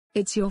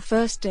It's your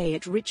first day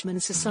at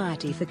Richmond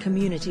Society for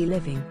Community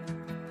Living.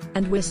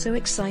 And we're so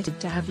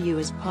excited to have you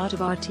as part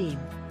of our team.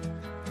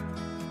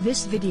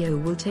 This video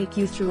will take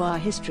you through our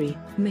history,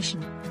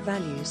 mission,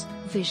 values,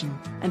 vision,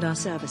 and our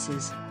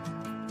services.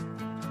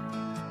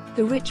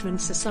 The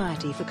Richmond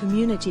Society for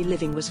Community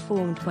Living was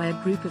formed by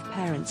a group of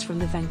parents from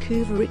the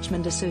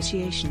Vancouver-Richmond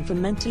Association for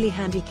Mentally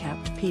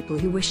Handicapped People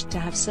who wished to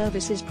have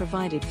services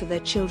provided for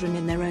their children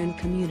in their own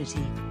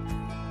community.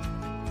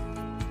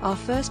 Our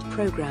first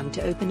program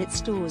to open its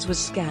doors was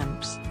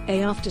SCAMPS,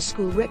 an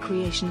after-school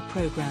recreation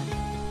program,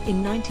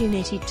 in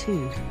 1982.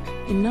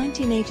 In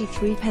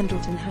 1983,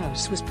 Pendleton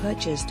House was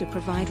purchased to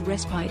provide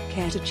respite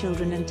care to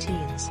children and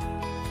teens.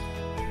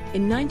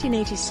 In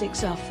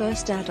 1986, our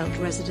first adult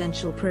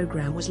residential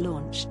program was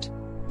launched.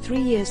 3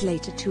 years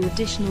later, 2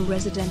 additional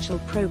residential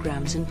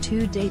programs and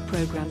 2 day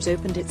programs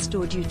opened its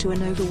door due to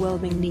an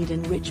overwhelming need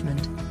in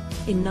Richmond.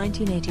 In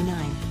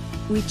 1989,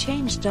 we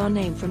changed our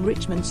name from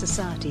Richmond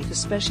Society for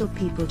Special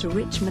People to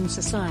Richmond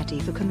Society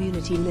for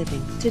Community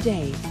Living.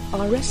 Today,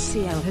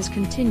 RSCL has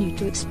continued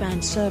to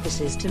expand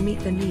services to meet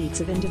the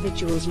needs of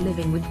individuals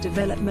living with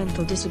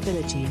developmental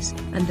disabilities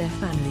and their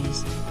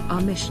families.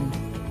 Our mission: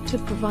 to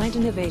provide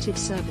innovative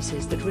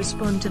services that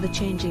respond to the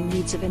changing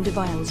needs of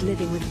individuals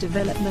living with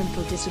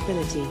developmental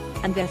disability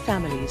and their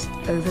families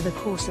over the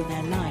course of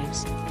their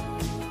lives.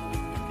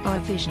 Our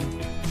vision: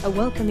 a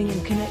welcoming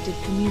and connected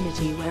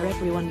community where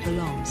everyone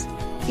belongs.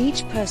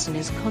 Each person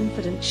is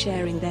confident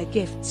sharing their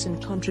gifts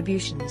and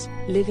contributions,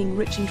 living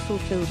rich and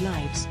fulfilled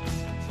lives.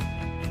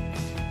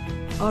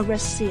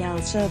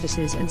 RSCL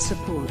services and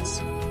supports.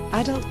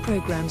 Adult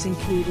programs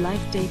include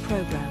life day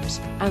programs,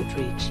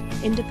 outreach,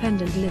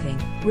 independent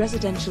living,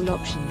 residential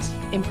options,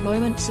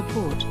 employment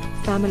support,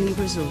 family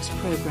resource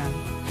program,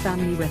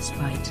 family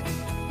respite.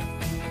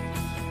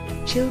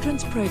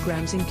 Children's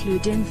programs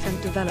include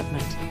infant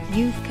development,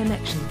 youth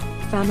connection,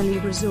 family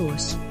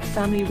resource,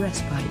 family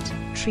respite,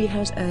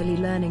 Treehouse Early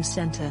Learning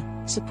Center,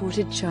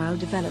 supported child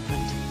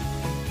development.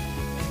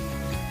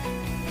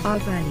 Our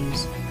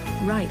values: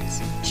 rights,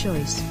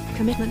 choice,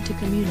 commitment to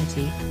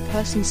community,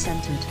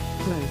 person-centered,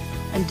 growth,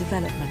 and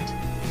development,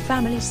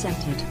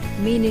 family-centered,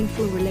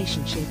 meaningful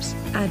relationships,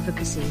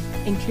 advocacy,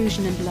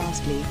 inclusion, and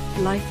lastly,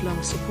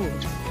 lifelong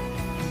support.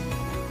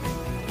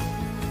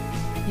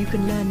 You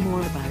can learn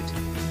more about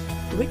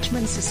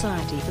Richmond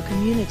Society for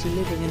Community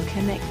Living and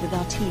connect with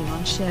our team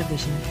on Share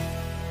Vision.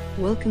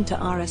 Welcome to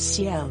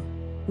RSCL.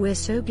 We're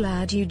so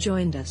glad you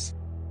joined us.